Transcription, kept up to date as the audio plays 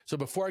So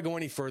before I go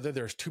any further,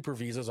 there's two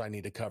provisos I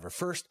need to cover.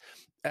 First,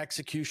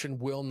 execution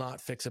will not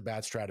fix a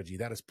bad strategy.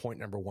 That is point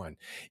number one.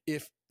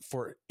 If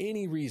for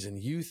any reason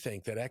you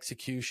think that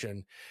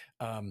execution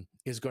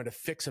is going to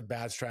fix a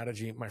bad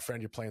strategy, my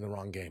friend, you're playing the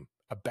wrong game.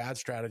 A bad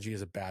strategy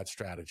is a bad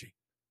strategy.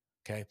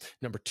 Okay.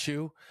 Number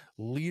two,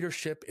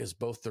 leadership is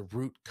both the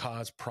root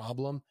cause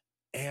problem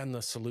and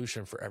the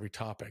solution for every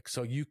topic.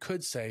 So you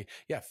could say,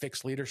 yeah,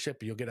 fix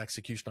leadership, you'll get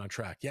execution on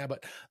track. Yeah,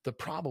 but the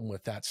problem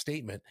with that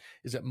statement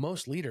is that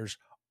most leaders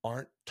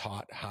aren't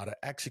taught how to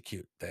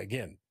execute.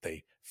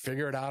 They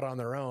figure it out on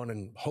their own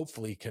and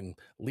hopefully can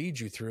lead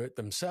you through it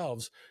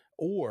themselves,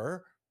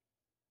 or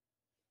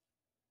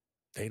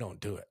they don't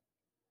do it.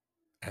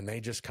 And they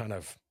just kind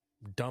of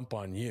dump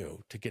on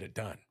you to get it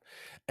done.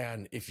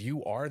 And if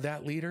you are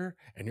that leader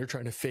and you're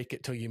trying to fake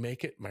it till you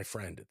make it, my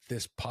friend,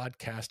 this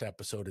podcast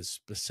episode is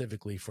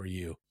specifically for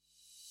you.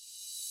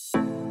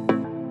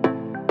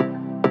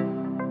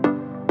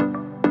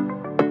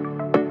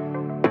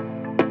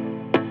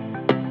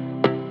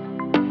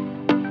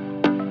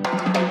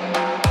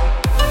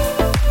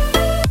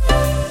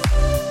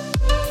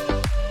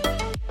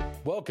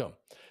 Welcome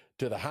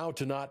to the How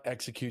to Not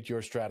Execute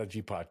Your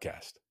Strategy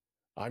podcast.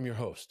 I'm your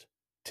host,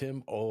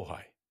 Tim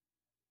Ohai.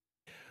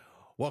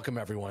 Welcome,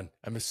 everyone.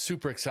 I'm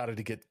super excited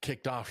to get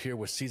kicked off here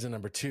with season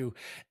number 2,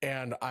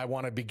 and I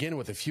want to begin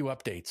with a few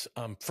updates.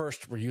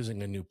 First, we're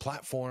using a new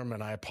platform,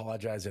 and I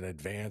apologize in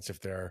advance if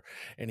there are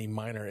any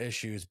minor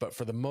issues, but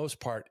for the most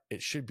part,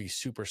 it should be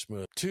super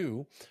smooth.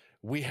 2,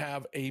 we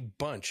have a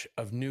bunch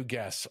of new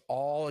guests,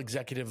 all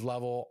executive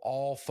level,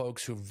 all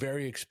folks who are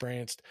very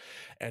experienced,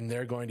 and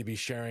they're going to be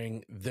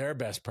sharing their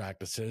best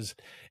practices.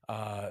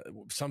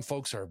 Some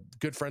folks are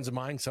good friends of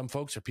mine. Some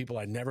folks are people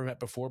I never met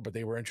before, but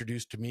they were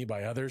introduced to me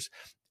by others.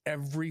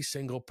 Every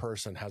single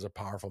person has a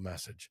powerful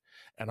message,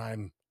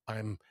 and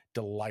I'm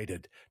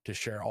delighted to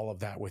share all of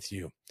that with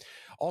you.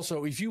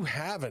 Also, if you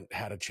haven't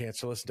had a chance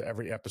to listen to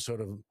every episode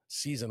of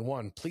season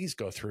 1, please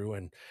go through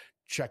and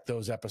check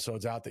those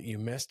episodes out that you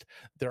missed.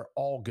 They're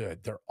all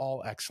good. They're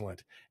all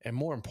excellent. And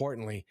more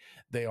importantly,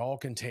 they all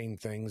contain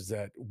things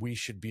that we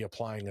should be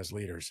applying as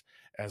leaders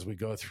as we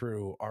go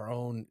through our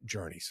own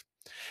journeys.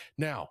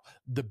 Now,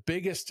 the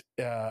biggest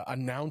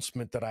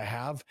announcement that I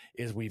have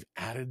is we've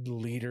added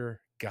leader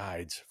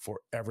guides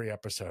for every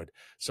episode.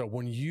 So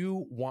when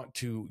you want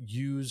to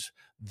use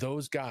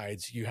those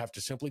guides, you have to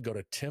simply go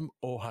to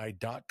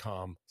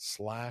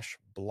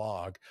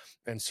timohai.com/blog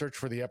and search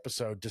for the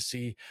episode to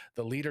see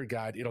the leader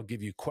guide. It'll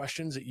give you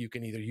questions that you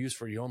can either use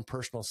for your own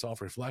personal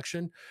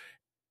self-reflection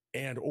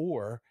and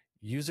or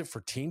use it for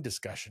team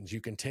discussions.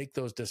 You can take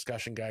those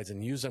discussion guides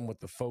and use them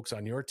with the folks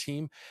on your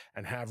team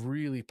and have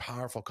really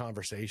powerful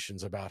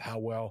conversations about how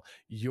well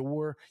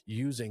you're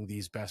using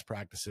these best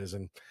practices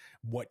and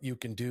what you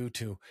can do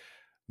to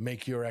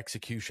make your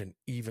execution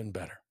even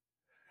better.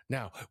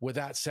 Now, with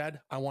that said,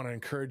 I want to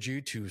encourage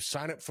you to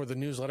sign up for the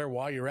newsletter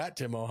while you're at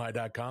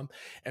timohai.com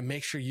and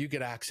make sure you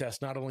get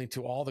access not only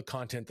to all the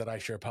content that I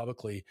share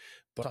publicly,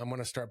 but I'm going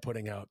to start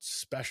putting out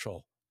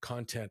special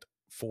content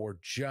for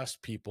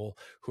just people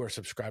who are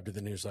subscribed to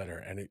the newsletter.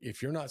 And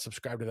if you're not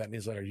subscribed to that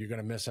newsletter, you're going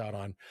to miss out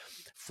on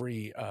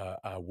free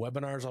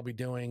webinars I'll be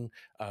doing,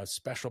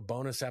 special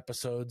bonus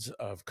episodes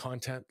of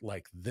content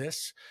like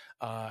this,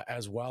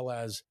 as well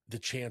as the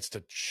chance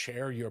to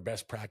share your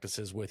best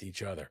practices with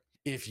each other.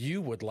 If you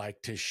would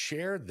like to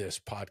share this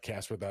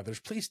podcast with others,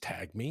 please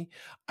tag me.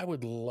 I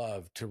would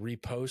love to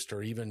repost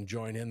or even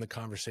join in the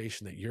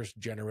conversation that you're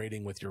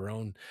generating with your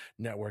own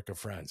network of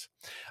friends.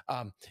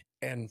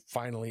 And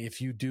finally, if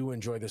you do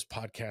enjoy this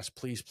podcast,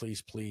 please,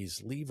 please,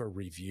 please leave a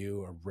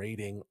review, a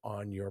rating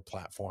on your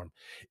platform.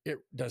 It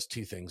does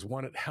two things.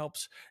 One, it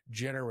helps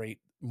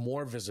generate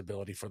more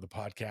visibility for the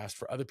podcast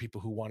for other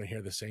people who want to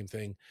hear the same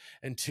thing.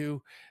 And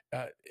two,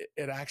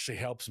 it actually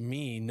helps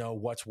me know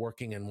what's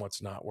working and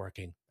what's not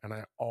working. And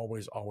I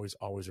always, always,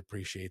 always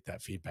appreciate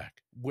that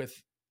feedback.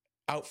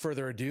 Without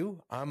further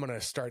ado, I'm going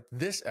to start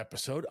this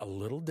episode a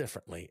little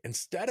differently.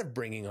 Instead of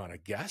bringing on a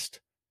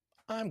guest,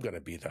 I'm going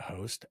to be the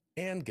host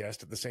and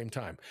guest at the same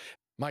time.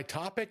 My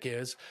topic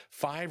is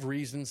 5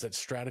 reasons that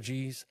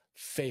strategies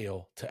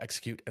fail to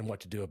execute and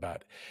what to do about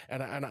it.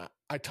 And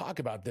I talk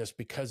about this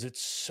because it's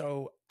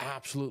so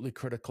absolutely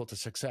critical to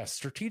success.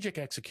 Strategic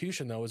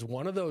execution, though, is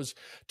one of those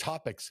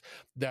topics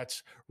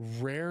that's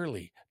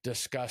rarely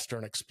discussed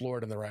or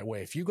explored in the right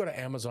way. If you go to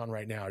Amazon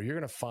right now, you're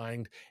going to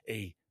find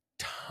a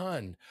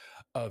ton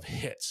of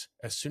hits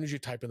as soon as you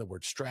type in the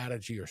word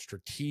strategy or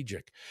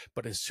strategic.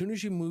 But as soon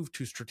as you move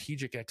to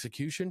strategic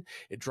execution,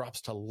 it drops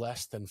to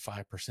less than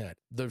 5%.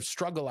 The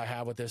struggle I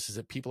have with this is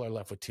that people are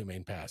left with 2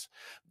 main paths.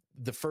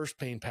 The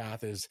first main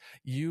path is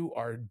you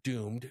are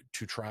doomed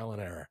to trial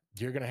and error.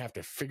 You're going to have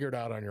to figure it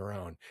out on your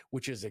own,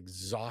 which is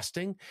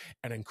exhausting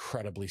and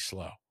incredibly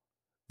slow.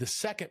 The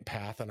second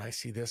path, and I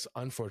see this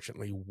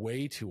unfortunately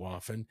way too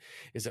often,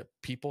 is that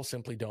people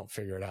simply don't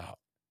figure it out.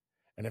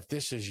 And if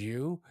this is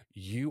you,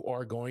 you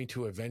are going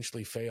to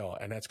eventually fail.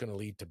 And that's going to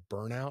lead to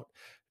burnout,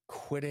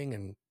 quitting,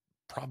 and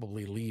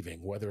probably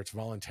leaving, whether it's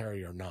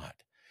voluntary or not.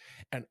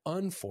 And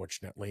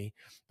unfortunately,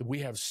 we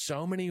have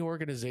so many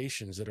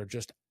organizations that are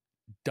just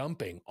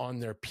dumping on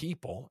their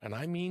people, and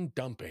I mean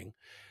dumping,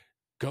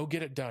 go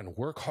get it done,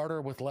 work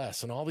harder with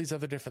less, and all these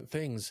other different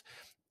things.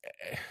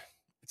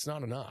 It's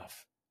not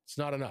enough. It's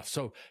not enough.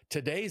 So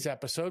today's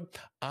episode,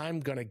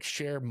 I'm going to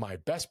share my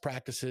best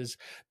practices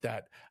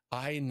that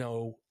I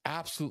know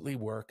absolutely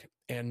work,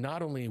 and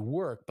not only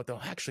work, but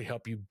they'll actually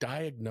help you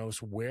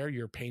diagnose where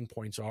your pain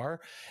points are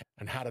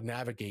and how to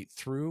navigate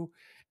through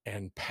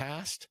and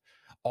past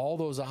all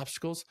those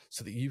obstacles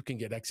so that you can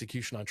get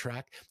execution on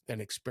track and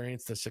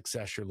experience the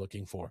success you're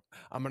looking for.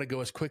 I'm going to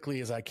go as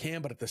quickly as I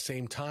can, but at the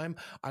same time,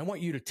 I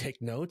want you to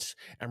take notes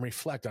and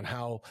reflect on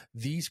how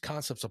these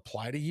concepts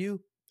apply to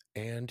you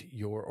and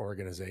your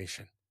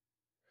organization.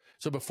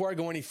 So before I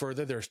go any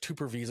further, there's two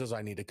provisos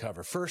I need to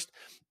cover. First,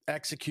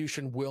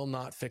 execution will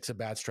not fix a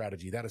bad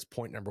strategy. That is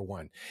point number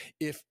one.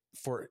 If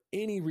for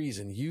any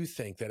reason you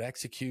think that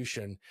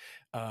execution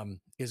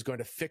is going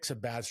to fix a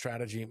bad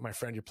strategy, my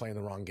friend, you're playing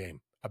the wrong game.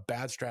 A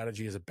bad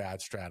strategy is a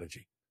bad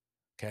strategy.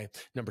 Okay.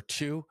 Number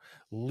two,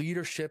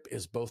 leadership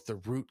is both the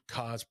root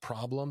cause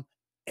problem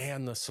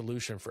and the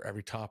solution for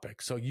every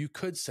topic. So you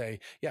could say,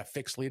 yeah,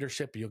 fix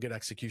leadership, you'll get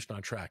execution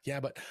on track. Yeah,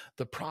 but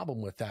the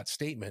problem with that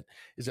statement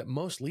is that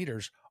most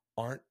leaders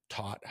aren't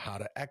taught how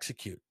to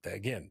execute.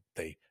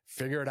 They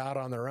figure it out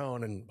on their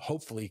own and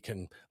hopefully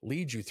can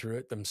lead you through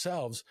it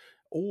themselves,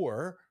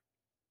 or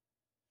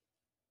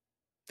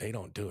they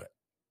don't do it.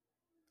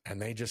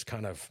 And they just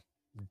kind of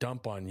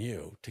dump on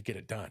you to get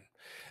it done.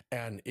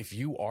 And if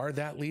you are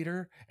that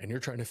leader and you're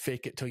trying to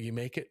fake it till you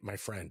make it, my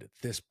friend,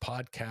 this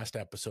podcast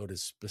episode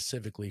is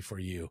specifically for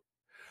you.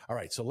 All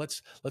right, so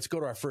let's go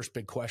to our first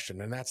big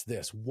question, and that's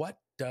this. What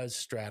does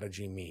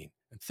strategy mean?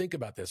 And think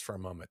about this for a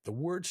moment. The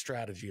word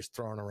strategy is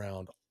thrown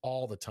around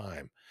all the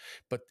time,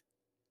 but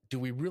do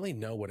we really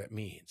know what it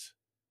means?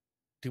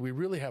 Do we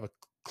really have a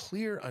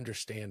clear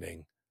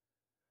understanding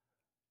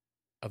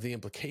of the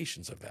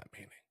implications of that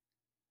meaning?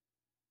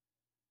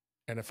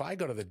 And if I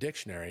go to the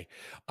dictionary,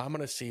 I'm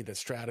going to see that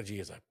strategy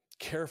is a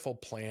careful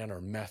plan or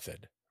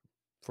method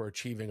for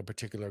achieving a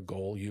particular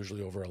goal,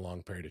 usually over a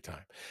long period of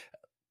time.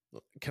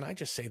 Can I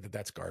just say that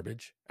that's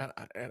garbage?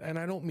 And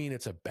I don't mean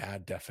it's a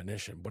bad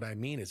definition. What I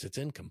mean is it's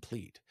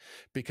incomplete,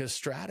 because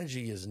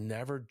strategy is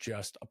never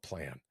just a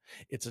plan.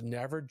 It's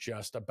never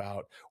just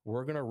about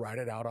we're going to write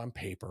it out on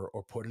paper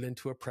or put it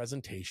into a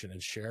presentation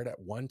and share it at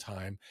one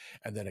time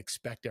and then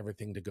expect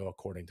everything to go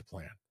according to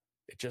plan.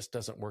 It just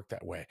doesn't work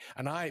that way.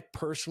 And I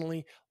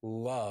personally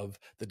love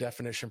the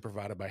definition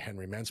provided by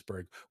Henry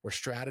Mensberg, where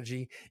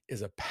strategy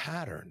is a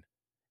pattern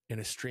in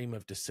a stream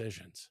of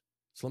decisions.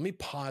 So let me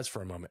pause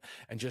for a moment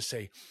and just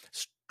say,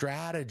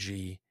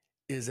 strategy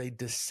is a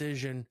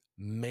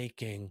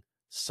decision-making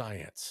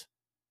science.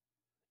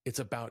 It's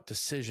about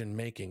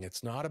decision-making.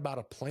 It's not about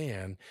a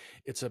plan.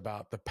 It's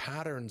about the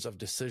patterns of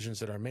decisions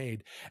that are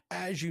made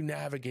as you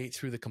navigate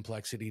through the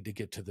complexity to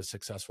get to the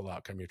successful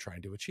outcome you're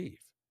trying to achieve.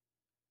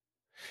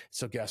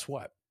 So guess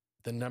what?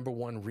 The number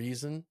one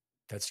reason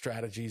that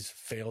strategies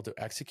fail to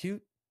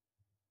execute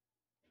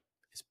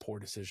is poor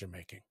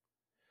decision-making.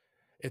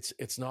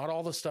 It's not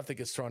all the stuff that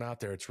gets thrown out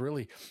there.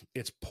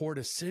 It's poor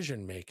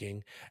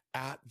decision-making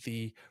at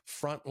the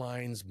front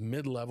lines,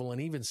 mid-level, and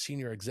even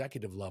senior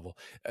executive level.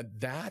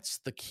 That's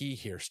the key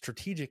here.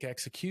 Strategic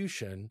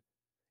execution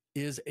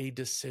is a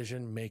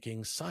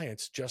decision-making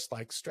science, just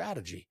like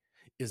strategy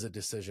is a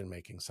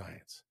decision-making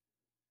science.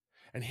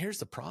 And here's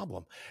the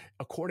problem.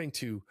 According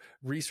to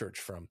research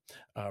from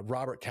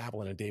Robert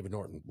Kaplan and David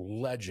Norton,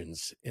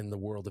 legends in the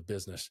world of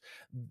business,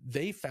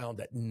 they found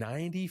that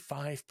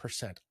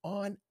 95%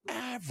 on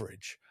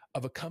average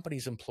of a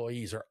company's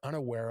employees are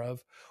unaware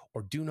of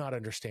or do not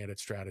understand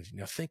its strategy.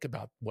 Now think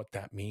about what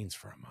that means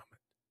for a moment.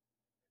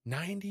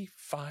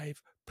 95%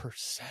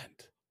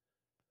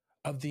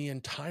 of the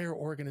entire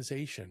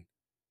organization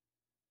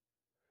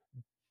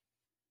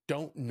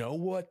don't know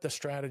what the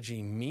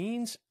strategy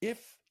means,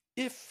 if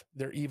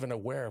they're even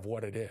aware of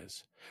what it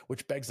is,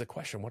 which begs the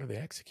question, what are they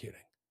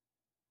executing?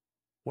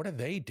 What are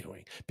they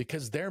doing?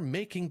 Because they're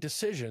making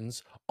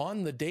decisions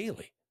on the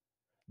daily.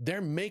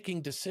 They're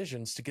making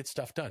decisions to get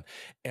stuff done.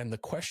 And the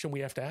question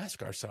we have to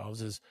ask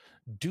ourselves is,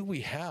 do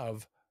we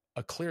have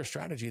a clear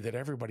strategy that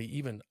everybody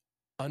even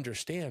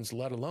understands,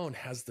 let alone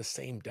has the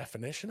same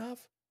definition of?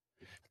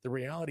 The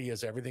reality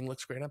is everything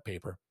looks great on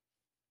paper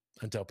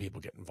until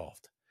people get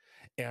involved.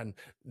 And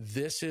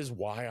this is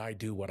why I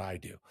do what I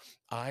do.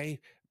 I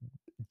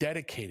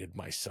dedicated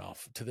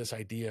myself to this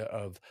idea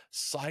of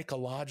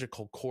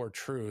psychological core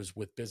truths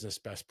with business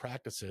best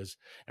practices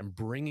and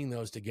bringing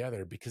those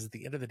together, because at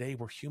the end of the day,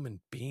 we're human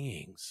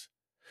beings.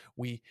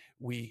 We're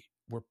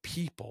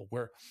people.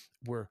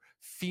 We're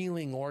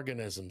feeling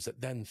organisms that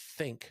then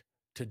think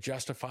to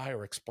justify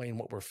or explain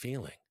what we're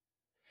feeling.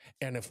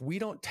 And if we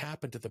don't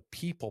tap into the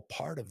people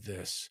part of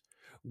this,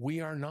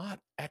 we are not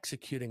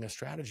executing a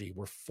strategy.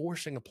 We're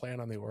forcing a plan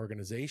on the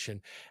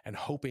organization and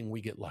hoping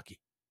we get lucky.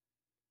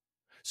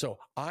 So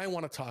I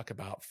want to talk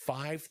about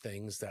 5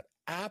 things that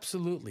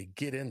absolutely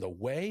get in the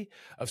way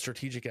of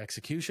strategic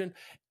execution,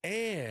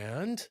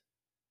 and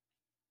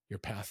your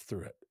path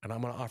through it. And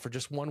I'm going to offer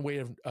just one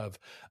way of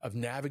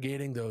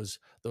navigating those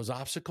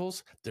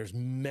obstacles. There's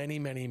many,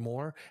 many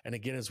more. And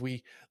again, as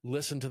we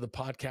listen to the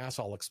podcast,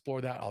 I'll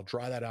explore that. I'll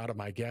draw that out of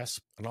my guests.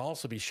 And I'll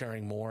also be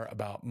sharing more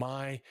about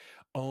my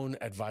own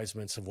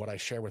advisements of what I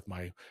share with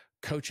my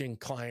coaching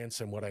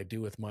clients and what I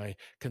do with my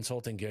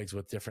consulting gigs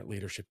with different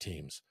leadership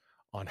teams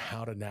on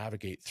how to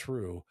navigate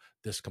through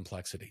this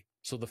complexity.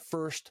 So the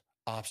first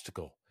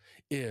obstacle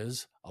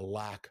is a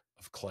lack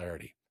of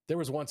clarity. There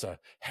was once a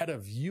head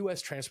of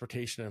U.S.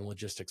 transportation and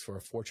logistics for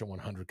a Fortune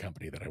 100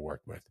 company that I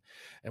worked with.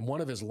 And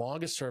one of his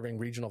longest serving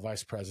regional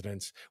vice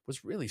presidents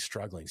was really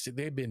struggling. See,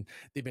 they've been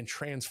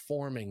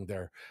transforming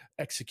their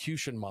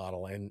execution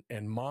model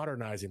and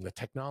modernizing the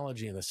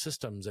technology and the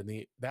systems.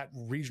 And that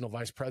regional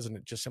vice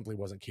president just simply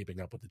wasn't keeping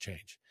up with the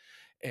change.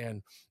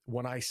 And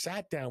when I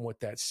sat down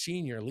with that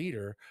senior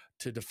leader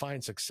to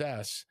define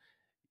success,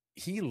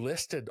 he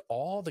listed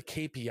all the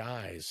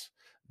KPIs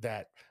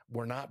that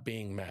were not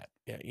being met,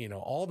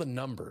 all the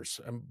numbers.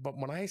 But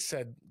when I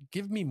said,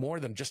 give me more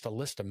than just a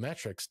list of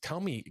metrics,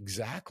 tell me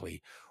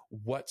exactly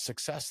what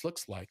success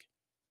looks like,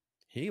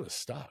 he was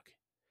stuck.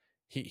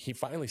 He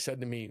finally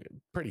said to me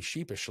pretty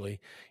sheepishly,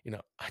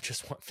 I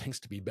just want things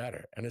to be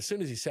better. And as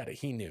soon as he said it,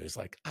 he knew. He's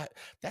like,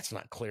 that's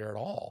not clear at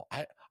all.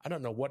 I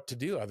don't know what to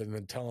do other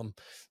than tell him,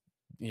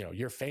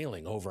 you're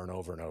failing over and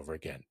over and over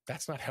again.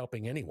 That's not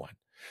helping anyone.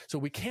 So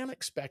we can't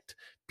expect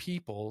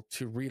people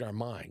to read our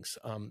minds.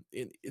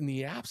 In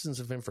the absence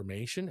of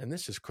information, and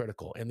this is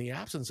critical, in the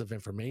absence of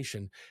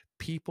information,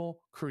 people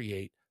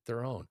create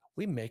their own.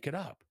 We make it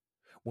up.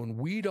 When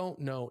we don't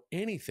know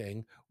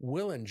anything,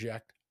 we'll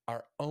inject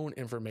our own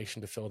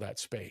information to fill that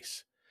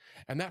space.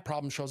 And that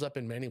problem shows up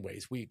in many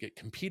ways. We get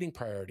competing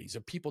priorities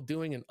of people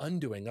doing and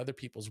undoing other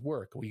people's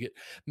work. We get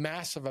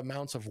massive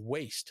amounts of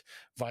waste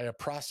via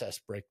process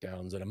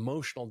breakdowns and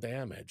emotional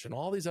damage and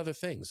all these other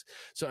things.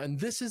 And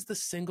this is the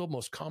single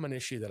most common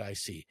issue that I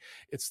see.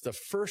 It's the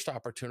first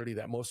opportunity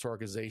that most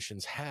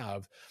organizations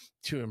have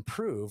to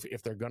improve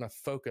if they're going to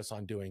focus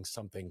on doing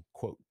something,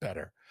 quote,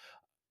 better.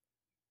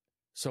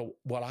 So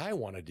what I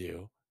want to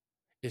do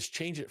is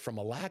change it from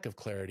a lack of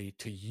clarity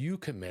to you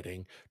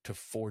committing to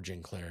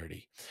forging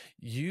clarity.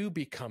 You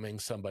becoming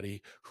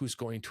somebody who's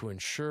going to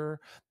ensure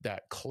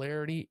that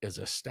clarity is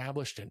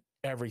established in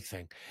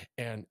everything.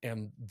 And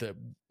the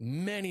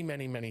many,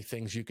 many, many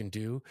things you can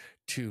do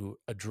to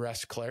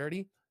address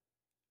clarity.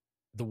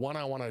 The one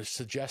I want to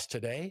suggest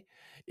today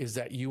is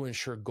that you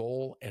ensure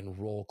goal and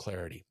role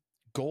clarity.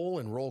 Goal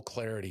and role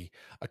clarity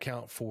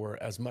account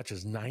for as much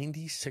as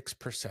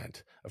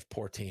 96% of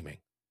poor teaming.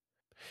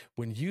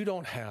 When you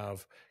don't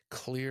have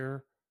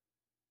clear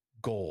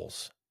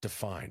goals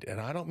defined,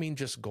 and I don't mean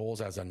just goals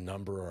as a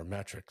number or a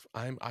metric.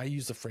 I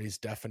use the phrase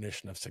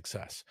definition of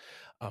success.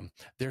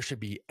 There should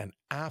be an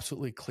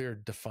absolutely clear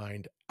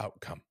defined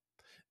outcome.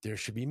 There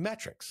should be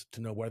metrics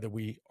to know whether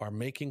we are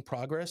making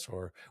progress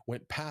or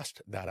went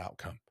past that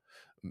outcome.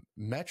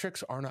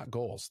 Metrics are not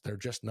goals. They're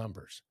just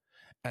numbers.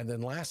 And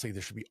then lastly,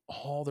 there should be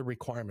all the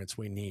requirements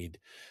we need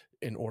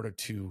in order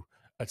to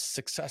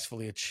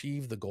successfully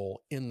achieve the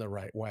goal in the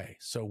right way.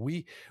 So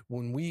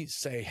when we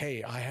say,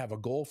 hey, I have a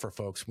goal for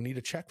folks, we need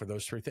to check for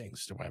those three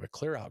things. Do I have a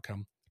clear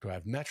outcome? Do I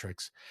have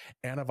metrics?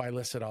 And have I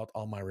listed out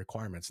all my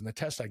requirements? And the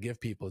test I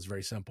give people is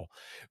very simple.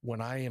 When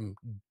I am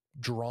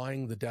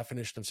drawing the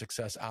definition of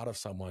success out of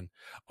someone,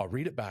 I'll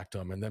read it back to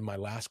them. And then my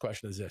last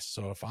question is this.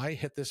 So if I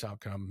hit this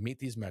outcome, meet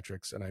these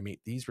metrics, and I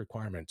meet these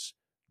requirements,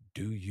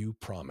 do you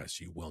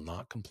promise you will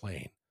not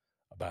complain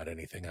about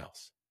anything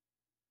else?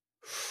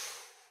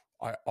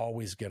 I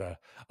always get a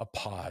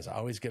pause. I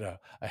always get a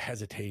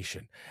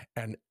hesitation.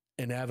 And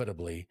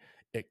inevitably,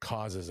 it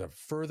causes a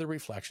further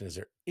reflection. Is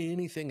there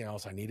anything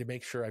else I need to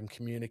make sure I'm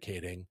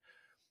communicating?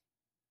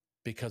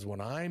 Because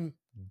when I'm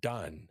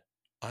done,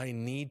 I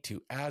need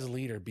to, as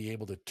leader, be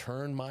able to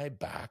turn my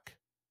back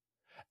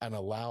and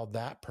allow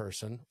that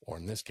person, or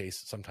in this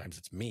case, sometimes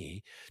it's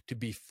me, to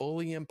be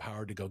fully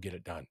empowered to go get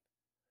it done.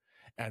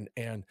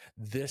 And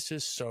this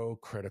is so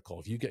critical.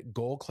 If you get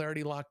goal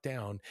clarity locked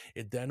down,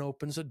 it then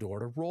opens the door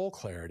to role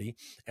clarity.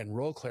 And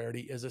role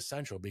clarity is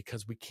essential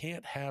because we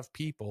can't have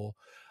people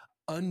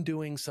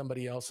undoing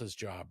somebody else's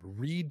job,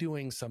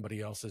 redoing somebody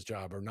else's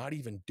job, or not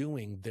even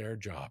doing their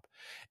job.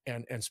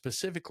 And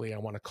specifically, I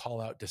want to call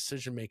out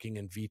decision-making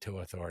and veto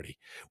authority.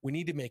 We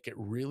need to make it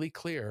really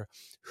clear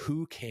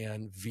who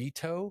can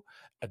veto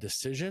a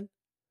decision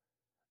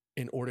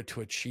in order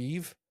to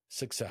achieve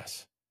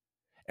success.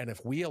 And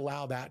if we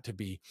allow that to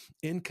be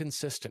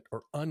inconsistent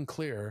or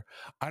unclear,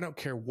 I don't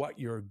care what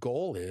your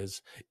goal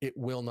is, it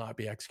will not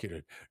be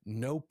executed.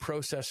 No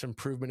process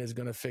improvement is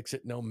going to fix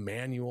it. No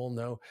manual,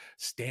 no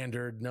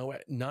standard,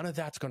 none of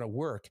that's going to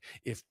work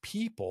if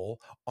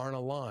people aren't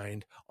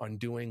aligned on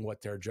doing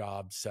what their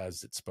job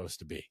says it's supposed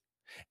to be.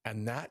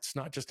 And that's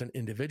not just an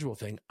individual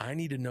thing. I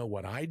need to know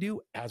what I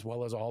do as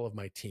well as all of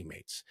my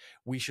teammates.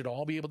 We should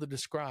all be able to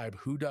describe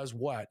who does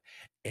what,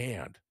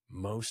 and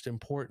most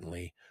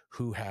importantly,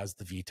 who has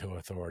the veto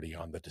authority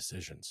on the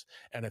decisions.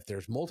 And if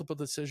there's multiple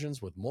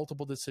decisions with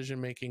multiple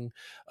decision-making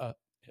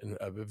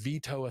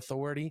veto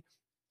authority,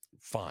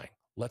 fine.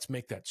 Let's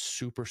make that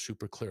super,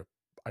 super clear.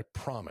 I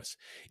promise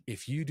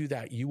if you do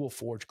that, you will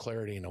forge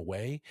clarity in a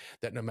way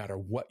that no matter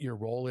what your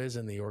role is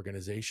in the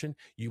organization,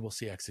 you will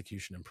see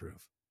execution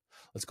improve.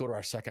 Let's go to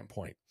our second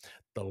point,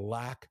 the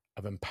lack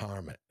of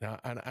empowerment. Now,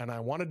 and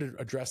I wanted to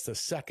address this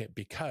second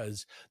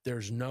because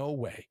there's no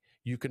way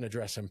you can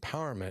address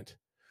empowerment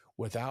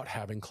without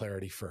having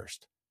clarity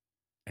first.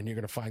 And you're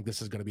going to find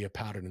this is going to be a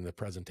pattern in the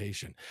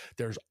presentation.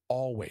 There's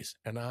always,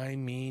 and I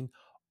mean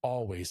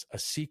always, a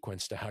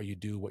sequence to how you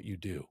do what you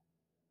do.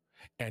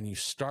 And you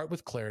start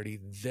with clarity,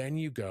 then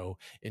you go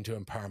into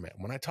empowerment.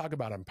 When I talk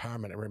about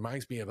empowerment, it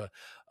reminds me of a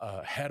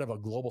head of a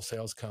global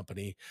sales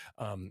company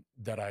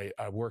that I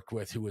worked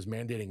with who was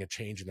mandating a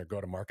change in their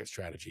go-to-market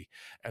strategy.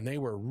 And they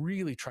were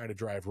really trying to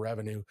drive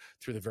revenue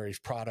through the various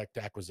product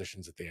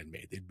acquisitions that they had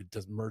made. They'd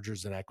done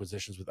mergers and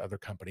acquisitions with other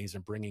companies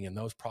and bringing in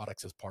those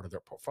products as part of their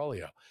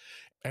portfolio.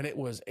 And it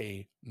was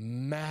a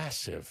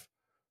massive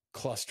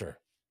cluster.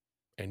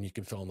 And you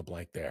can fill in the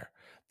blank there.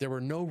 There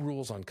were no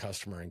rules on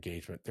customer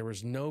engagement. There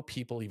was no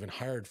people even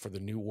hired for the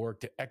new org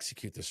to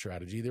execute the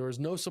strategy. There was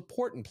no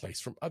support in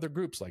place from other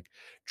groups like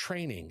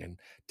training and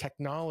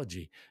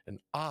technology and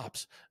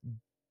ops.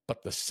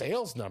 But the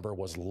sales number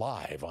was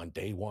live on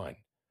day one.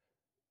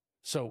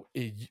 So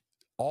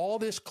all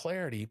this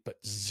clarity, but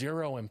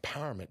zero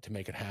empowerment to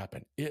make it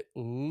happen. It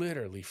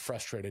literally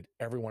frustrated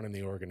everyone in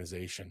the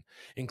organization,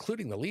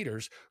 including the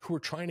leaders who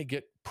were trying to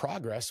get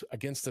progress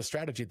against the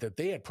strategy that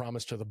they had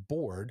promised to the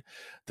board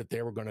that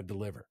they were going to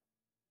deliver.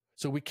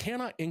 So we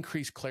cannot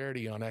increase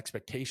clarity on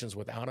expectations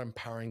without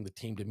empowering the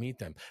team to meet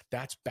them.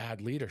 That's bad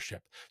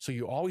leadership. So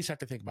you always have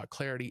to think about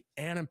clarity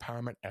and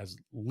empowerment as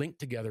linked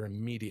together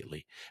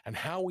immediately. And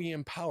how we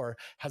empower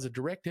has a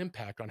direct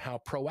impact on how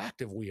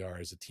proactive we are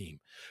as a team.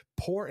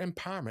 Poor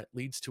empowerment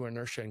leads to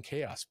inertia and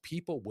chaos.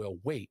 People will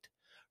wait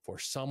for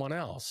someone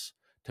else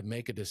to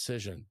make a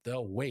decision.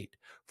 They'll wait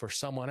for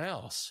someone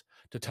else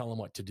to tell them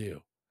what to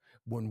do.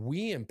 When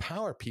we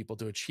empower people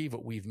to achieve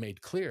what we've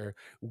made clear,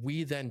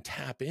 we then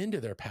tap into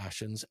their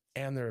passions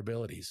and their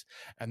abilities.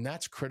 And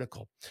that's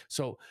critical.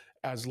 So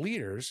as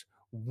leaders,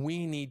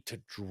 we need to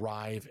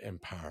drive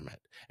empowerment.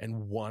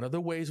 And one of the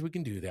ways we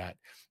can do that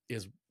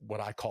is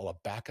what I call a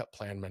backup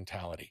plan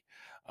mentality.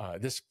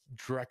 This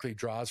directly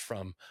draws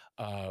from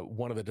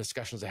one of the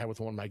discussions I had with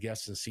one of my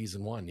guests in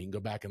season 1. You can go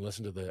back and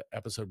listen to the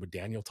episode with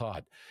Daniel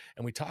Todd.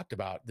 And we talked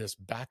about this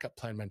backup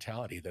plan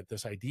mentality, that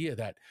this idea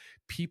that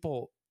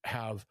people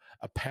have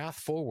a path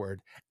forward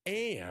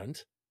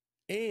and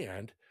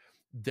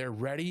they're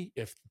ready.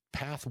 If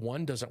path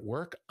 1 doesn't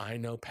work, I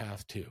know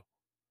path 2.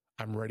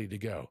 I'm ready to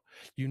go.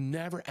 You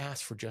never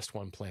ask for just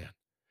one plan.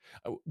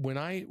 When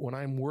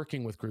I'm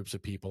working with groups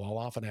of people, I'll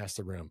often ask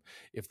the room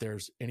if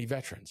there's any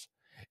veterans,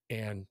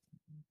 and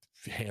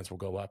hands will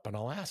go up, and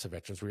I'll ask the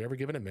veterans, were you ever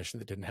given a mission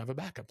that didn't have a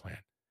backup plan?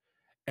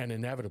 And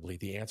inevitably,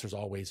 the answer is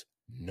always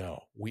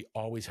no. We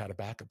always had a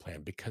backup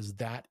plan because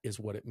that is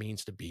what it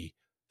means to be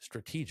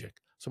strategic.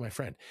 So my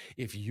friend,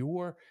 if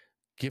you're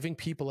giving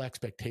people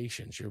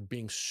expectations, you're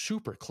being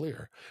super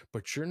clear,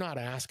 but you're not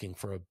asking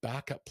for a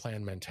backup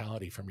plan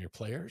mentality from your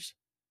players,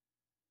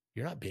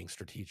 you're not being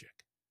strategic.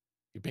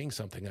 You're being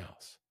something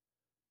else.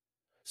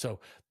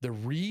 So the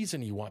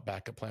reason you want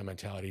backup plan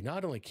mentality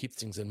not only keeps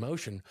things in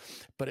motion,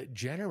 but it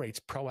generates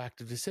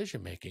proactive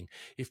decision-making.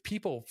 If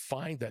people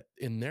find that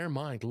in their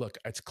mind, look,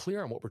 it's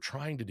clear on what we're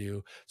trying to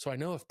do. So I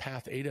know if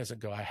path A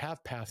doesn't go, I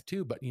have path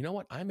 2, but you know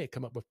what? I may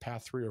come up with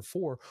path 3 or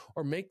 4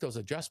 or make those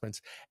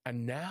adjustments.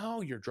 And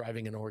now you're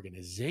driving an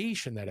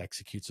organization that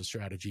executes a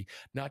strategy,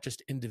 not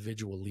just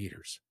individual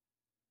leaders.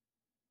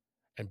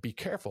 And be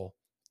careful.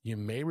 You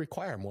may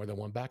require more than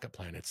one backup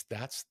plan.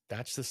 That's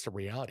just the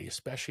reality,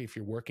 especially if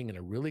you're working in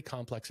a really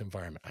complex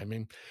environment. I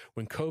mean,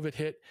 when COVID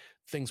hit,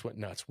 things went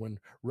nuts. When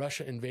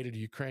Russia invaded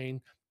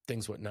Ukraine,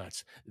 things went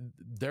nuts.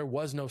 There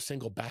was no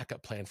single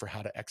backup plan for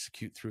how to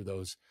execute through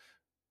those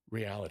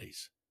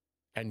realities.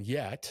 And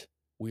yet,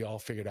 we all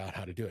figured out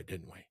how to do it,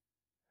 didn't we?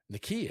 And the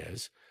key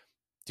is,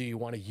 do you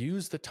want to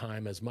use the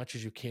time as much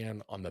as you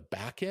can on the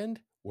back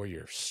end where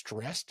you're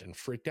stressed and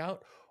freaked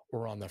out,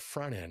 or on the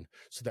front end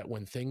so that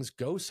when things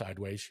go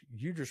sideways,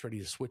 you're just ready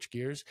to switch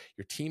gears,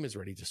 your team is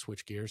ready to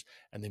switch gears,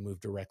 and they move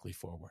directly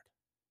forward?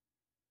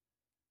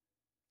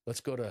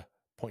 Let's go to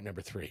point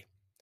number 3.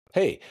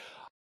 Hey,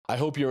 I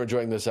hope you're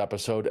enjoying this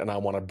episode, and I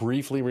want to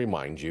briefly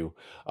remind you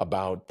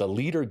about the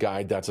leader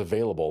guide that's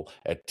available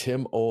at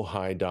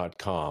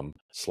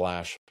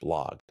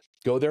timohai.com/blog.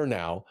 Go there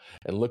now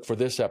and look for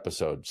this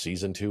episode,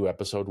 season 2,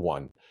 episode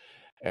 1,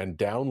 and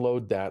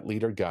download that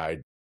leader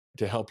guide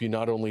to help you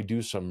not only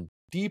do some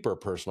deeper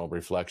personal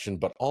reflection,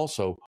 but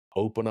also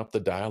open up the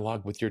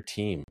dialogue with your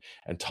team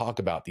and talk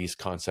about these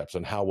concepts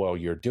and how well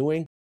you're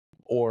doing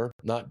or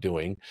not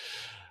doing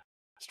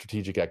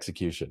strategic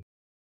execution.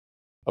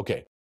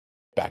 Okay,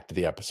 back to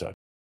the episode.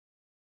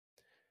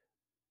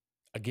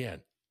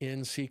 Again,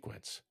 in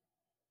sequence,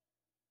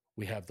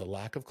 we have the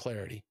lack of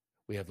clarity,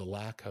 we have the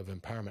lack of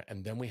empowerment,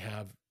 and then we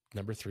have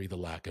number 3, the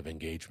lack of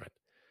engagement.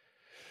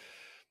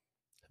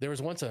 There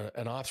was once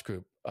an ops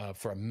group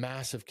for a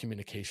massive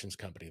communications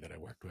company that I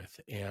worked with,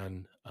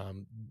 and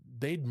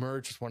they'd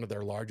merged with one of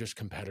their largest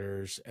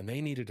competitors, and they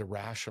needed to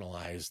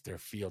rationalize their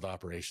field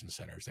operations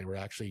centers. They were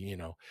actually,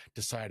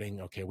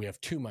 deciding, okay, we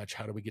have too much.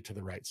 How do we get to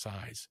the right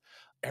size?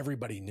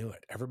 Everybody knew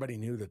it. Everybody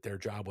knew that their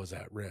job was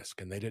at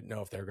risk, and they didn't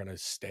know if they were going to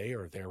stay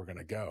or if they were going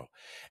to go.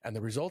 And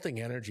the resulting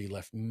energy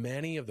left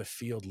many of the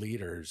field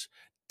leaders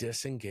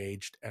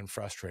disengaged and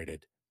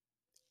frustrated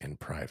in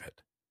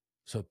private.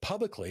 So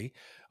publicly,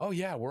 oh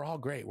yeah, we're all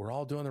great. We're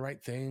all doing the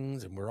right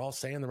things, and we're all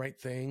saying the right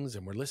things,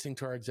 and we're listening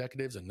to our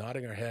executives and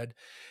nodding our head.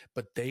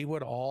 But they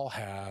would all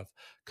have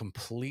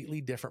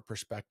completely different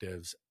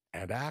perspectives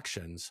and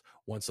actions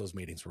once those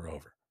meetings were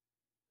over.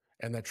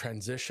 And the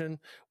transition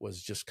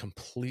was just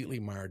completely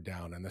marred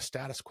down, and the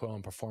status quo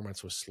and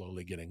performance was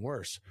slowly getting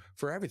worse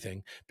for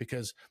everything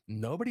because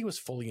nobody was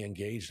fully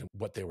engaged in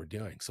what they were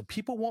doing. So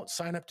people won't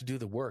sign up to do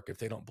the work if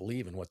they don't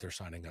believe in what they're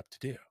signing up to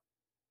do.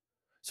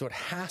 So it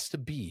has to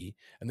be,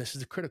 and this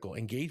is critical,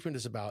 engagement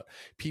is about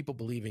people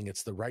believing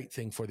it's the right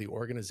thing for the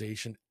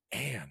organization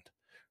and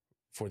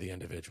for the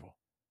individual.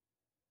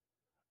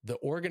 The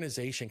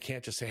organization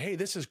can't just say, hey,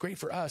 this is great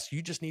for us.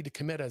 You just need to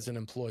commit as an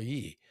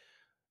employee.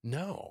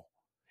 No,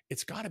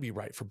 it's got to be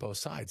right for both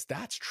sides.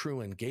 That's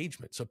true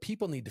engagement. So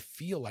people need to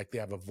feel like they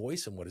have a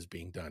voice in what is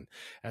being done.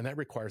 And that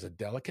requires a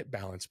delicate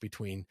balance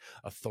between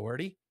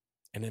authority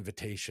and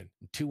invitation.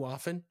 Too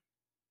often,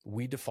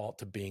 we default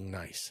to being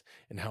nice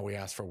in how we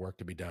ask for work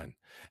to be done.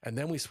 And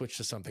then we switch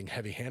to something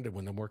heavy-handed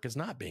when the work is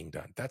not being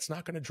done. That's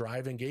not going to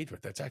drive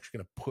engagement. That's actually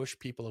going to push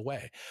people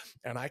away.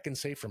 And I can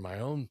say from my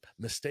own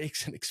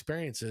mistakes and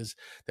experiences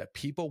that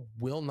people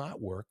will not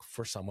work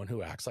for someone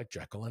who acts like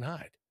Jekyll and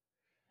Hyde.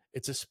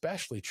 It's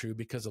especially true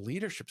because the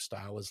leadership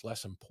style is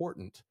less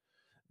important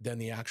than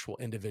the actual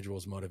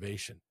individual's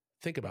motivation.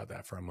 Think about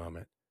that for a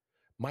moment.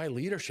 My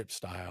leadership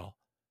style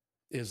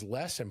is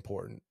less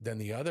important than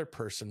the other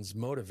person's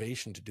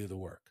motivation to do the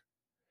work.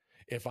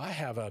 If I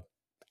have a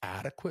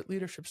adequate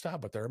leadership style,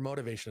 but their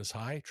motivation is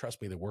high,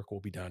 trust me, the work will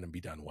be done and be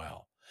done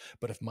well.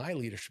 But if my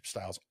leadership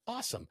style is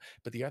awesome,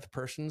 but the other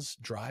person's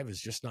drive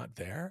is just not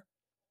there,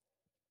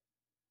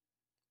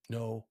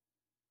 no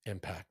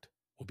impact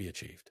will be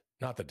achieved,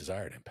 not the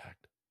desired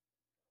impact.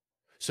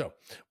 So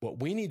what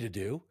we need to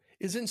do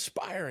is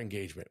inspire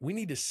engagement. We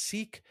need to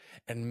seek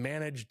and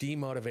manage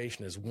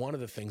demotivation as one of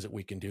the things that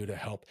we can do to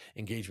help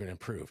engagement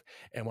improve.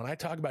 And when I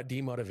talk about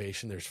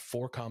demotivation, there's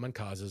 4 common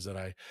causes that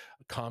I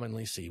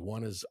commonly see.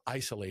 One is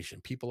isolation.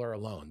 People are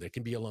alone. They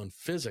can be alone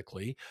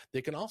physically.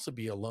 They can also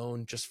be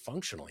alone just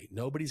functionally.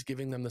 Nobody's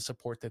giving them the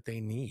support that they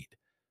need.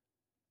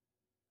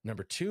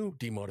 Number 2,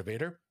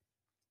 demotivator,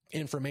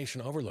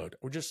 information overload.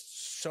 We're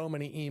just so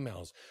many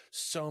emails,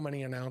 so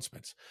many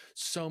announcements,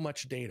 so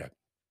much data.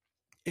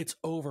 It's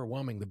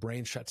overwhelming. The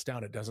brain shuts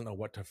down. It doesn't know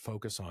what to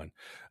focus on.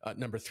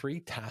 Number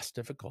 3, task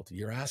difficulty.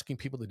 You're asking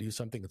people to do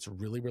something that's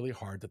really, really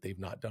hard that they've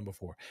not done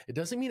before. It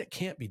doesn't mean it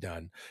can't be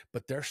done,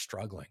 but they're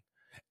struggling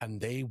and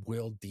they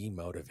will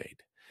demotivate.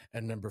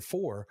 And number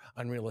 4,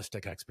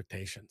 unrealistic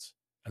expectations.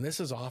 And this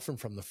is often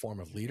from the form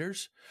of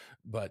leaders,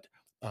 but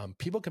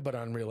people can put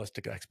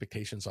unrealistic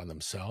expectations on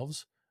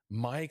themselves.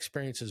 My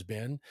experience has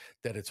been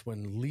that it's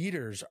when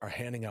leaders are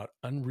handing out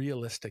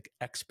unrealistic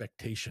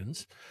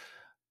expectations,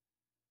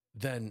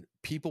 then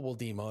people will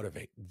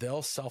demotivate.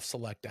 They'll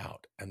self-select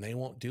out and they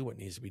won't do what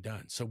needs to be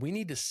done. So we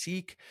need to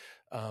seek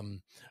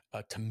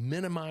to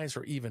minimize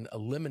or even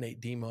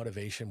eliminate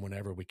demotivation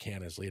whenever we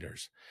can as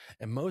leaders.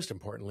 And most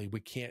importantly,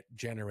 we can't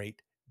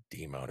generate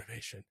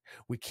demotivation.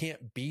 We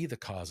can't be the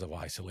cause of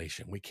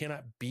isolation. We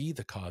cannot be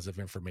the cause of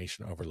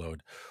information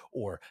overload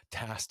or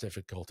task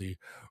difficulty,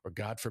 or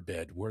God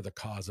forbid, we're the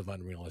cause of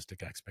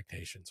unrealistic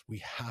expectations. We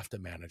have to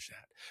manage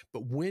that.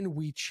 But when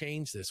we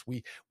change this,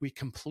 we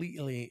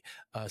completely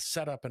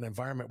set up an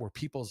environment where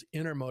people's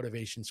inner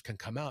motivations can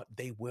come out.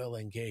 They will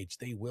engage.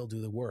 They will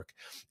do the work.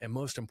 And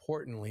most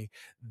importantly,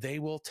 they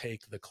will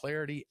take the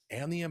clarity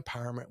and the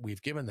empowerment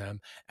we've given them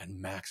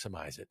and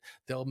maximize it.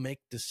 They'll make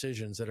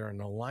decisions that are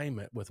in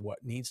alignment with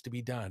what needs to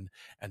be done,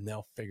 and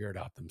they'll figure it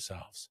out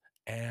themselves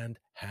and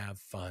have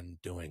fun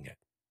doing it.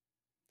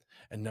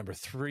 And number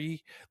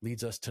 3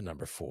 leads us to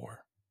number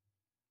 4,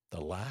 the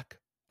lack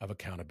of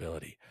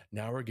accountability.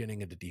 Now we're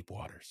getting into deep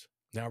waters.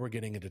 Now we're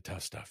getting into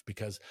tough stuff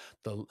because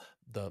the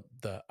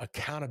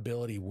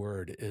accountability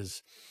word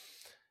is,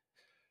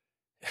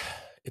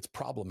 it's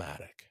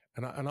problematic.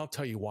 And I'll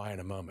tell you why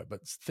in a moment,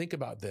 but think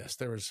about this.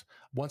 There was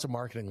once a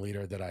marketing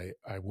leader that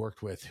I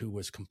worked with who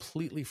was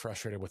completely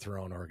frustrated with her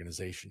own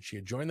organization. She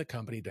had joined the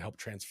company to help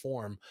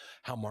transform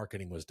how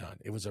marketing was done.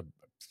 It was a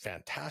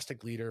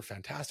fantastic leader,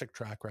 fantastic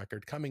track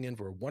record, coming in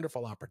for a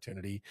wonderful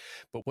opportunity.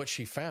 But what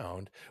she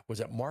found was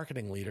that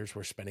marketing leaders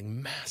were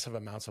spending massive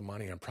amounts of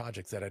money on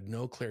projects that had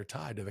no clear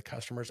tie to the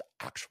customer's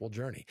actual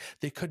journey.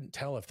 They couldn't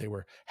tell if they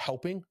were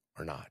helping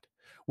or not.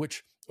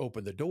 which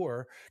opened the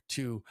door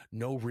to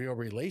no real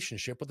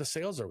relationship with the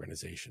sales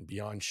organization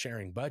beyond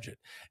sharing budget.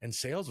 And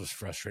sales was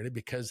frustrated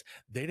because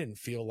they didn't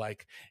feel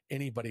like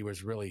anybody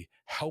was really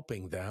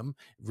helping them,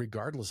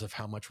 regardless of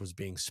how much was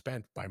being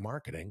spent by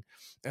marketing.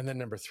 And then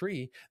number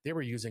three, they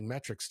were using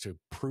metrics to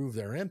prove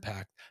their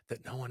impact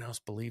that no one else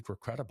believed were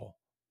credible.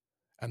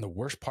 And the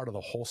worst part of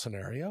the whole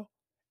scenario,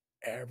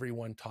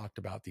 everyone talked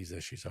about these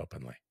issues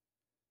openly,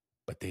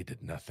 but they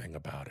did nothing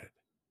about it.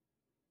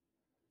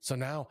 So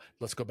now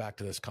let's go back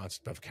to this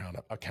concept of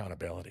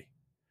accountability.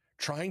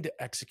 Trying to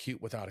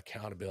execute without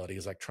accountability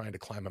is like trying to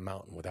climb a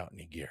mountain without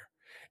any gear.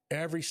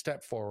 Every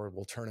step forward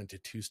will turn into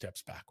 2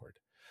 steps backward,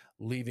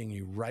 leaving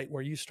you right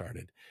where you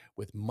started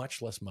with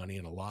much less money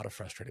and a lot of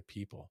frustrated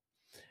people.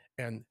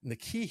 And the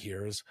key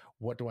here is,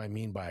 what do I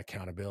mean by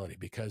accountability?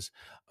 Because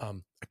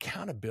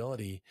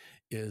accountability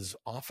is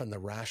often the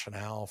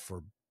rationale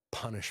for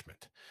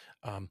punishment.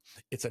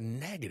 It's a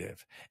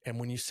negative. And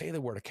when you say the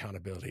word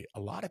accountability,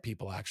 a lot of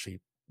people actually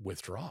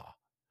withdraw.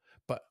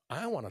 But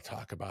I want to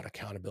talk about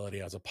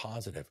accountability as a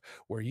positive,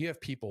 where you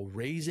have people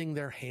raising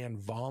their hand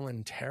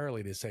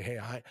voluntarily to say, hey,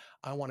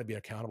 I want to be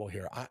accountable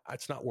here.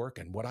 It's not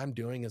working. What I'm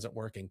doing isn't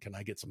working. Can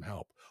I get some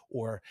help?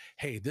 Or,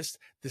 hey, this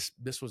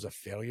was a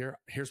failure.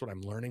 Here's what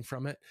I'm learning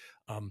from it.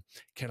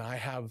 Can I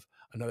have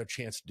another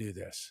chance to do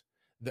this?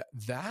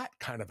 That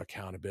kind of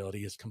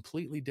accountability is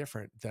completely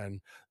different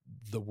than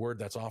the word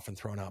that's often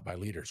thrown out by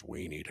leaders.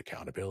 We need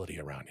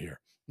accountability around here.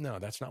 No,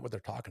 that's not what they're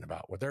talking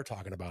about. What they're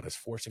talking about is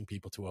forcing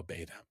people to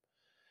obey them.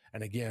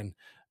 And again,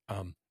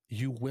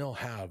 you will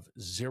have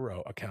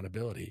zero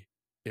accountability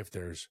if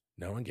there's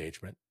no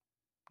engagement,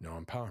 no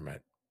empowerment,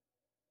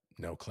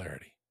 no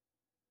clarity.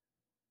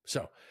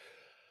 So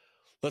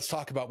let's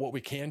talk about what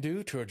we can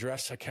do to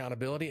address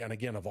accountability. And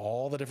again, of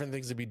all the different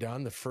things to be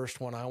done, the first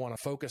one I want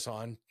to focus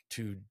on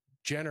to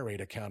generate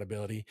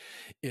accountability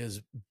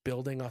is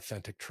building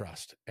authentic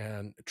trust.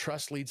 And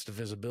trust leads to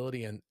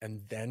visibility and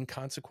then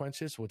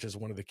consequences, which is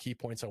one of the key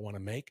points I want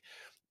to make.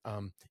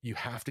 You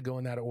have to go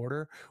in that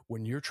order.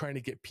 When you're trying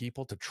to get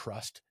people to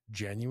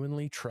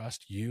genuinely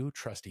trust you,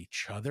 trust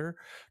each other,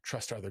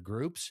 trust other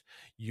groups,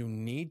 you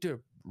need to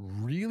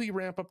really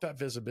ramp up that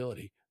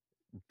visibility.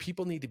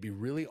 People need to be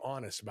really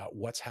honest about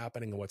what's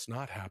happening and what's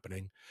not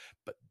happening,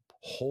 but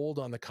hold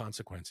on the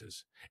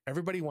consequences.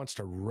 Everybody wants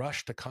to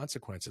rush to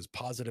consequences,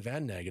 positive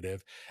and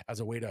negative,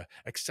 as a way to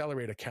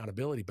accelerate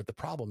accountability. But the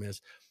problem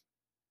is,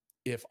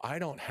 if I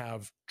don't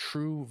have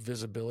true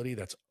visibility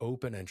that's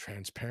open and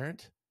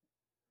transparent,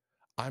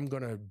 I'm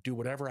going to do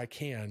whatever I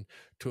can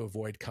to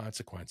avoid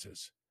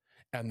consequences.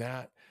 And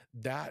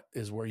that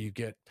is where you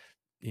get,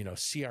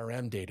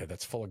 CRM data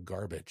that's full of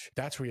garbage.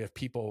 That's where you have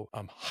people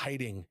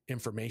hiding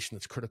information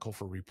that's critical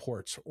for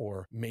reports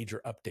or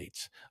major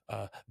updates.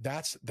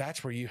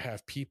 That's where you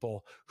have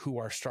people who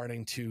are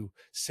starting to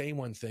say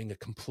one thing and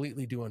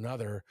completely do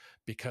another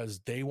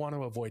because they want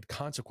to avoid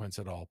consequence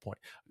at all point.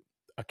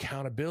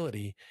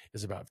 Accountability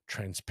is about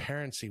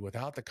transparency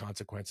without the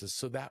consequences,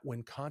 so that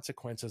when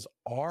consequences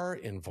are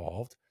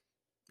involved,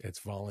 it's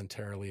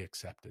voluntarily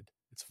accepted.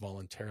 It's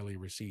voluntarily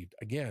received.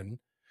 Again,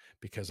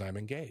 because I'm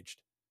engaged.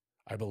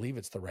 I believe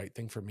it's the right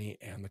thing for me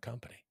and the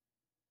company.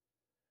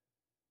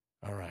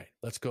 All right,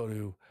 let's go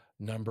to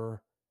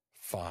number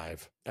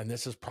 5. And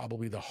this is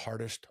probably the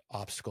hardest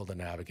obstacle to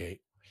navigate,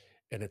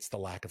 and it's the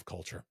lack of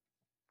culture.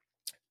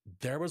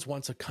 There was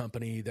once a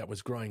company that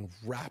was growing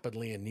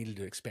rapidly and needed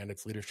to expand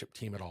its leadership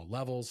team at all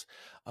levels.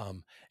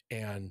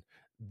 And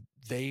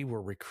they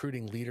were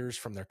recruiting leaders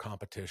from their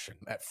competition.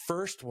 At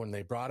first, when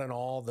they brought in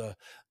all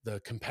the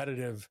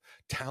competitive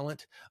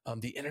talent,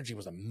 the energy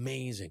was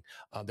amazing.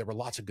 There were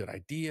lots of good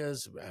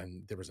ideas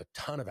and there was a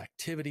ton of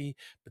activity,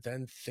 but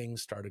then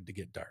things started to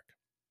get dark.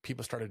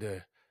 People started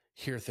to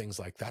hear things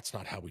like, that's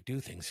not how we do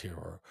things here,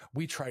 or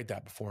we tried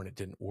that before and it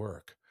didn't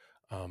work.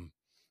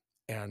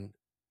 And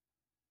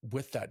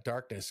with that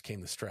darkness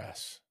came the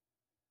stress.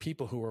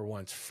 People who were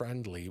once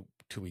friendly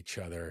to each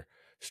other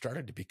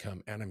started to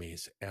become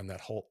enemies, and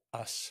that whole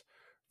us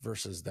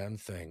versus them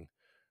thing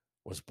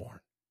was born.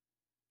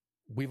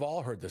 We've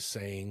all heard the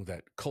saying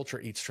that culture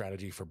eats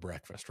strategy for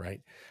breakfast,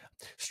 right?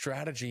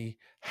 Strategy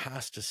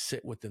has to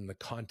sit within the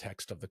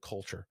context of the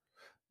culture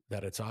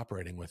that it's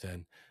operating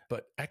within,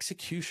 but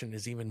execution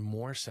is even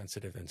more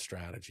sensitive than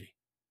strategy,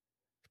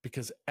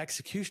 because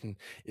execution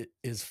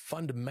is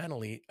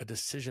fundamentally a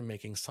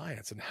decision-making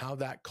science, and how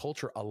that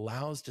culture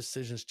allows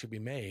decisions to be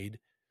made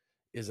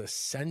is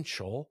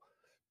essential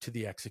to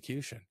the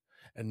execution.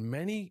 And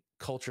many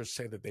cultures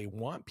say that they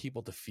want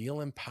people to feel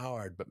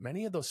empowered, but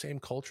many of those same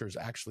cultures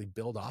actually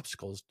build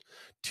obstacles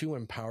to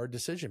empowered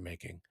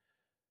decision-making.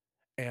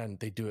 And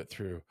they do it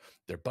through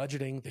their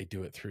budgeting, they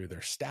do it through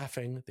their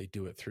staffing, they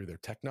do it through their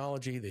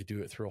technology, they do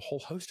it through a whole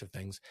host of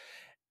things.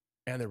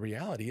 And the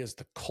reality is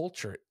the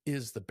culture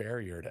is the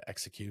barrier to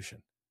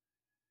execution.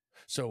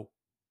 So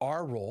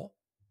our role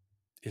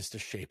is to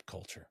shape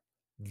culture.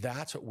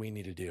 That's what we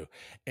need to do.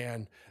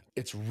 And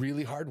it's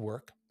really hard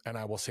work. And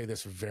I will say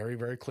this very,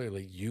 very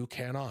clearly. You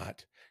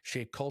cannot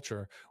shape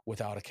culture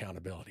without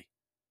accountability.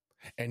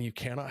 And you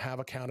cannot have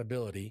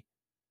accountability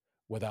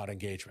without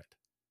engagement.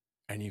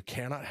 And you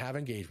cannot have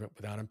engagement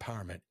without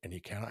empowerment, and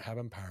you cannot have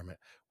empowerment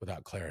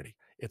without clarity.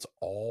 It's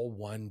all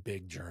one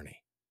big journey.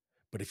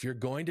 But if you're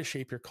going to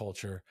shape your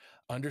culture,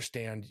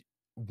 understand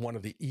one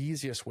of the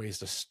easiest ways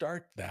to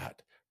start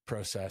that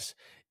process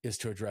is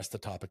to address the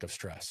topic of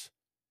stress.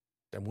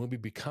 And when we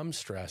become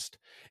stressed,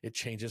 it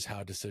changes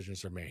how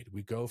decisions are made.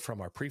 We go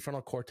from our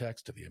prefrontal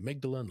cortex to the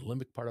amygdala and the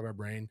limbic part of our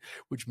brain,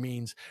 which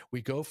means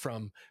we go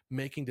from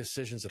making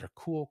decisions that are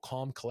cool,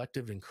 calm,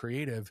 collective, and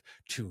creative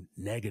to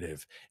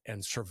negative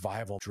and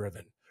survival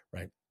driven,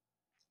 right?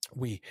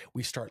 We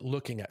start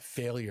looking at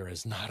failure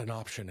as not an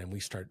option, and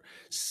we start,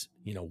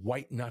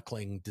 white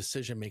knuckling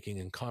decision making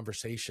and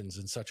conversations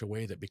in such a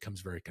way that becomes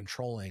very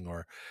controlling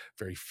or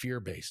very fear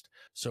based.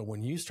 So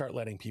when you start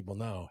letting people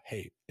know,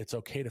 hey, it's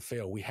okay to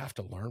fail, we have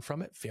to learn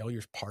from it. Failure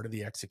is part of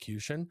the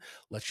execution.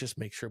 Let's just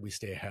make sure we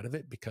stay ahead of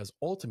it, because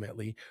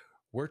ultimately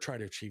we're trying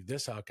to achieve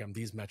this outcome,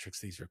 these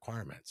metrics, these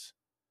requirements.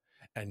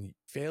 And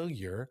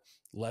failure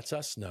lets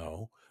us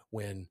know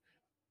when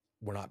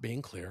we're not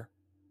being clear,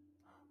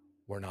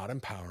 we're not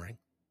empowering,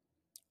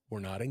 we're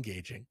not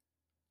engaging,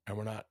 and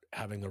we're not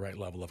having the right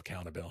level of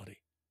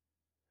accountability.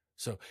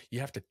 So you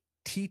have to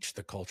teach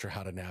the culture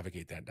how to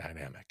navigate that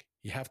dynamic.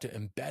 You have to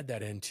embed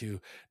that into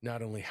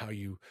not only how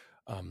you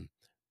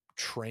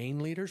train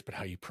leaders, but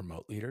how you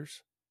promote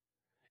leaders.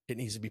 It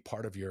needs to be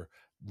part of your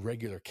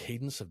regular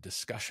cadence of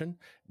discussion.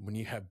 When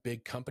you have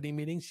big company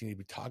meetings, you need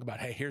to talk about,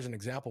 hey, here's an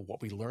example of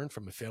what we learned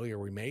from a failure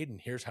we made, and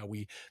here's how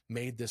we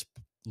made this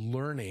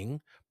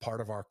learning part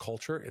of our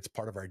culture. It's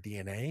part of our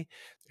DNA.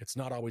 It's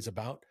not always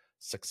about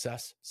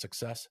success,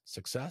 success,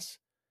 success.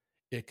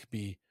 It could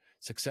be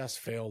success,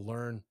 fail,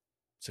 learn,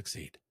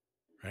 succeed,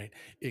 right?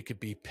 It could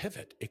be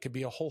pivot. It could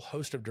be a whole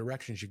host of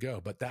directions you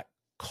go, but that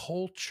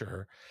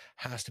culture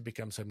has to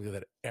become something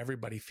that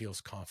everybody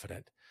feels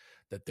confident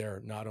that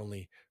they're not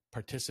only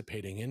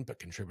participating in, but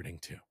contributing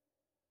to.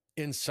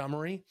 In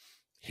summary,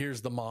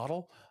 here's the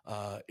model.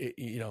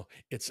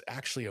 It's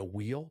actually a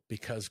wheel,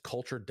 because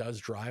culture does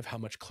drive how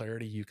much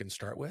clarity you can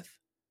start with.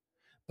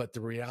 But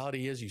the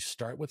reality is you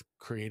start with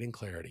creating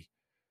clarity.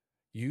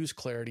 Use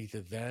clarity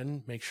to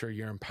then make sure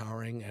you're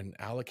empowering and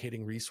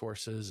allocating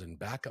resources and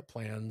backup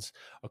plans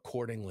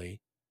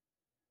accordingly.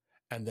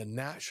 And then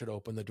that should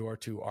open the door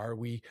to, are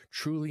we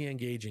truly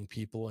engaging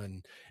people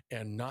and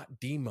not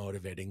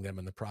demotivating them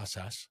in the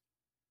process?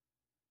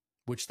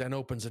 Which then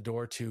opens the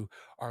door to,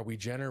 are we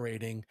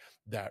generating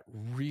that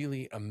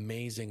really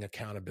amazing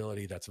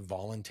accountability that's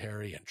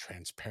voluntary and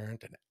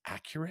transparent and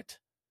accurate?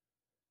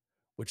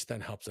 Which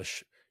then helps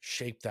us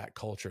shape that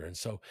culture. And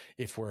so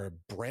if we're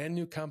a brand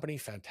new company,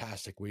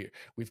 fantastic.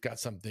 We've got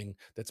something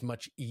that's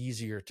much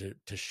easier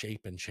to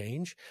shape and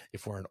change.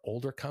 If we're an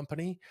older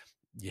company,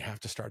 you have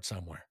to start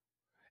somewhere.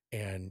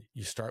 And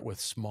you start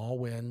with small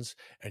wins,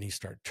 and you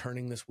start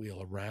turning this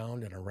wheel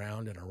around and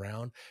around and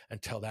around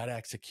until that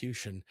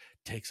execution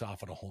takes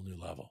off at a whole new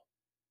level.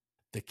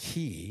 The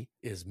key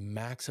is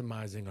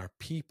maximizing our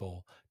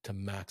people to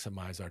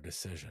maximize our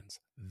decisions.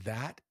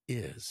 That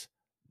is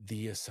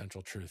the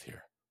essential truth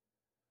here.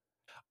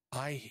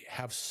 I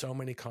have so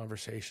many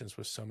conversations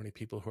with so many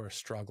people who are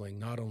struggling,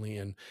 not only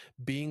in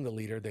being the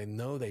leader they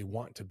know they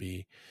want to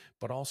be,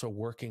 but also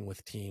working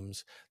with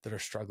teams that are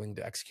struggling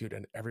to execute,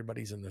 and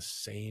everybody's in the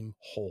same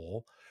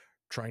hole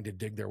trying to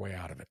dig their way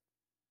out of it.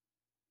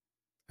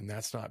 And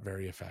that's not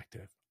very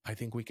effective. I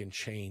think we can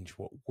change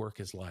what work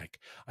is like.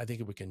 I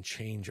think we can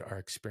change our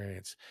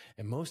experience.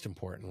 And most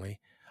importantly,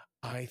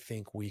 I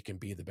think we can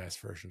be the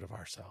best version of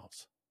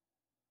ourselves.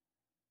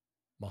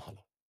 Mahalo.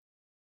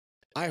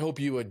 I hope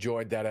you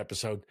enjoyed that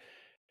episode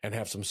and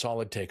have some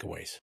solid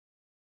takeaways.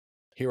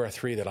 Here are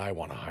 3 that I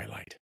want to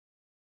highlight.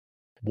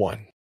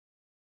 1,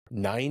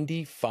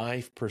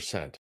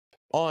 95%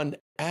 on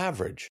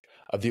average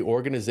of the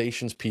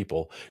organization's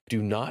people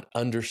do not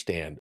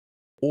understand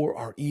or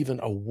are even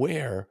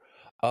aware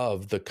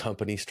of the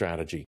company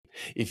strategy.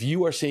 If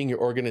you are seeing your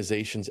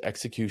organization's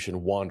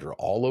execution wander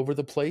all over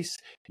the place,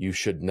 you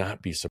should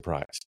not be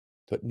surprised,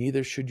 but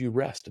neither should you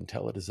rest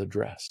until it is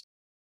addressed.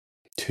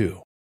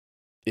 2,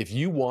 if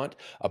you want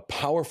a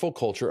powerful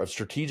culture of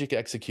strategic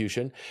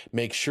execution,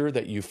 make sure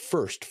that you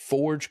first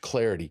forge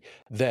clarity,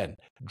 then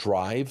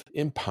drive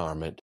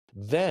empowerment,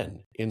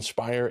 then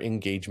inspire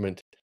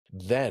engagement,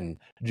 then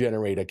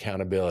generate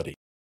accountability.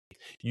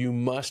 You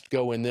must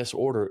go in this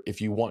order if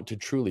you want to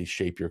truly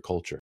shape your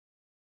culture.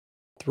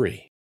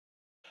 3,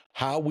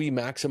 how we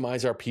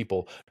maximize our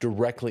people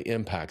directly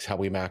impacts how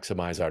we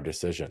maximize our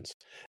decisions.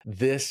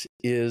 This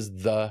is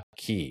the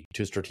key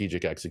to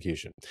strategic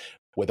execution.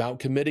 Without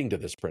committing to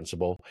this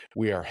principle,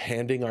 we are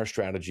handing our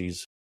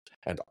strategies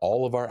and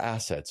all of our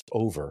assets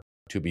over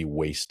to be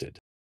wasted.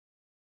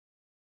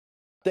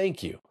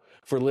 Thank you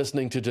for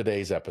listening to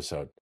today's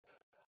episode.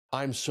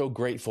 I'm so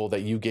grateful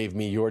that you gave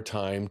me your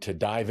time to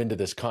dive into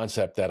this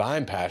concept that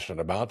I'm passionate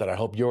about, that I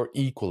hope you're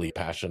equally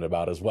passionate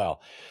about as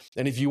well.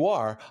 And if you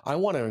are, I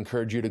want to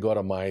encourage you to go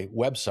to my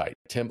website,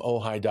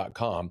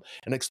 timohai.com,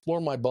 and explore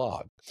my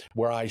blog,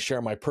 where I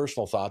share my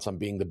personal thoughts on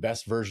being the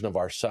best version of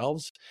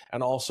ourselves,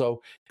 and also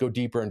go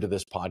deeper into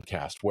this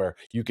podcast, where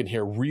you can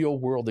hear real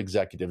world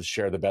executives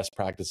share the best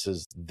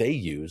practices they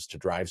use to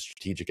drive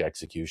strategic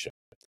execution.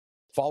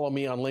 Follow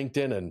me on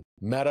LinkedIn and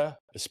Meta,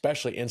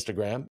 especially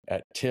Instagram,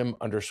 at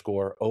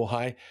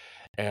Tim_Ohai.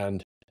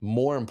 And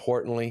more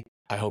importantly,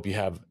 I hope you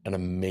have an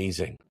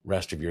amazing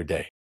rest of your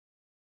day.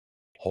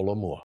 Holo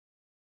mua,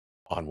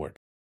 onward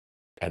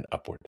and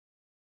upward.